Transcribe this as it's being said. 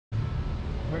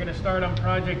We're going to start on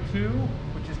project 2,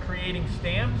 which is creating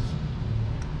stamps.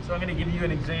 So I'm going to give you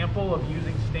an example of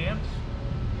using stamps.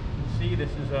 You can see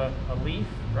this is a leaf,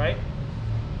 right?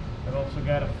 I've also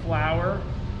got a flower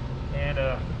and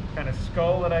a kind of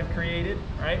skull that I've created,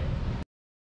 right?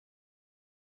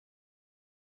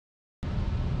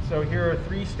 So here are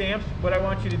 3 stamps. What I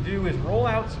want you to do is roll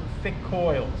out some thick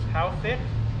coils. How thick?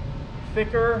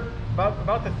 Thicker,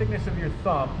 about the thickness of your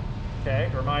thumb, okay,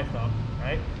 or my thumb,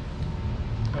 right?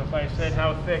 So if I said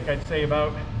how thick, I'd say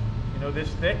about, this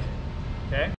thick,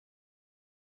 okay?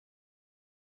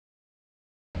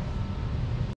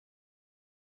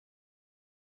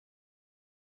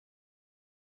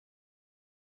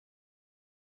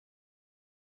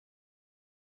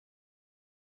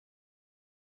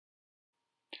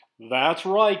 That's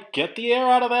right, get the air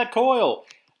out of that coil.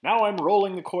 Now I'm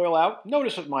rolling the coil out.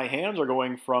 Notice that my hands are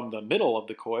going from the middle of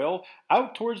the coil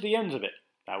out towards the ends of it.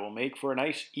 That will make for a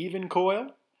nice even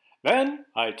coil. Then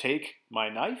I take my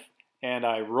knife and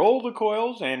I roll the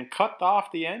coils and cut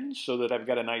off the ends so that I've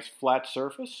got a nice flat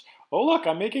surface. Oh look,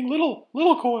 I'm making little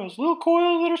coils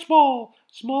that are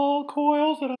small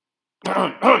coils that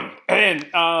are... and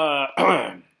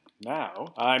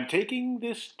now I'm taking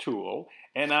this tool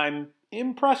and I'm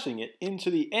impressing it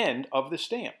into the end of the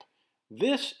stamp.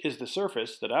 This is the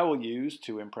surface that I will use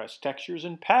to impress textures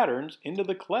and patterns into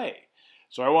the clay.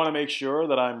 So I want to make sure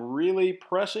that I'm really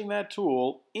pressing that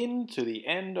tool into the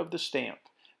end of the stamp.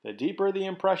 The deeper the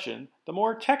impression, the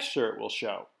more texture it will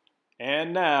show.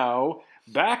 And now,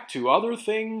 back to other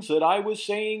things that I was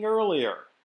saying earlier.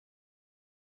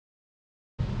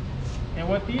 And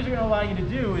what these are going to allow you to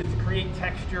do is create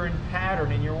texture and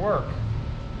pattern in your work.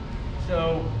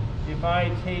 So if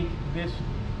I take this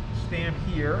stamp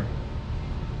here,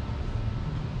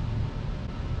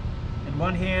 and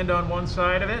one hand on one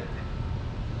side of it,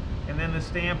 and then the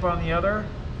stamp on the other,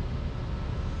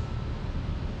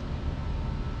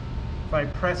 if I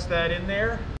press that in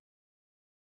there,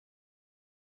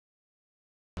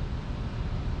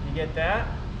 you get that.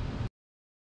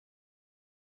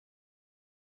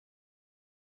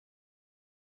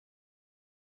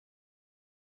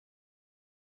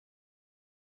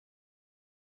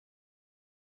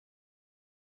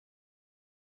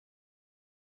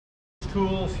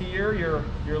 Tools here,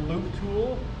 your loop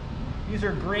tool. These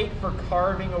are great for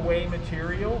carving away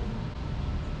material.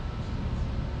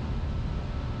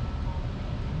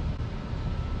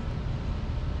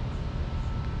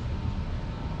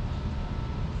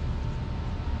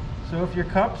 So if your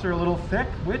cups are a little thick,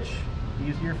 which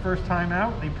these are your first time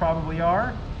out, they probably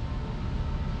are,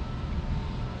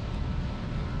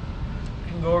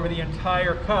 you can go over the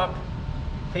entire cup,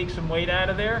 take some weight out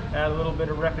of there, add a little bit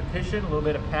of repetition, a little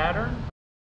bit of pattern.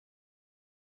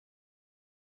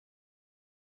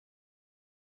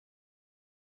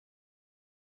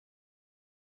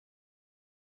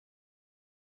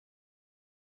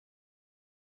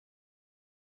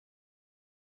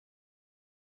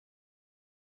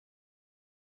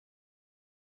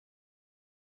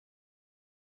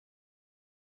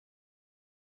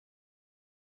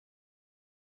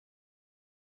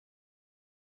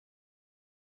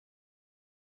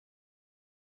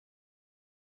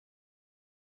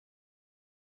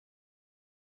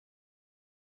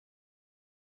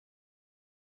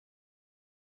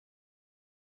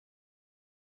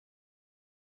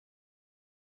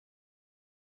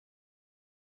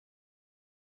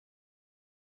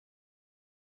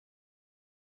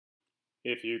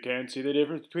 If you can't see the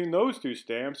difference between those 2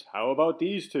 stamps, how about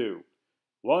these 2?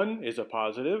 One is a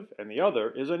positive and the other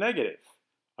is a negative.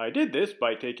 I did this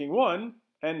by taking one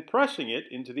and pressing it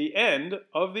into the end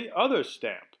of the other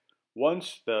stamp.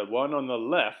 Once the one on the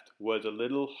left was a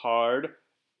little hard,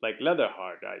 like leather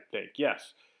hard, I think,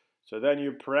 yes. So then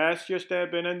you press your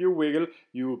stamp in and you wiggle,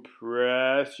 you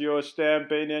press your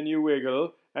stamp in and you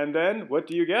wiggle, and then what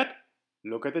do you get?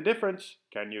 Look at the difference.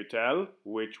 Can you tell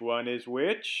which one is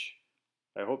which?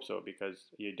 I hope so, because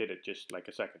you did it just like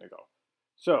a second ago.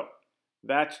 So,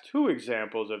 that's 2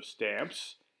 examples of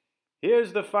stamps.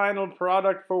 Here's the final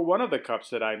product for one of the cups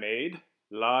that I made.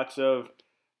 Lots of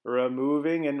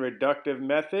removing and reductive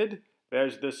method.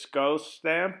 There's the skull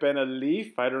stamp and a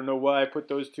leaf. I don't know why I put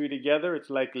those 2 together. It's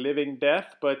like living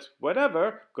death, but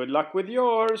whatever. Good luck with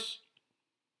yours.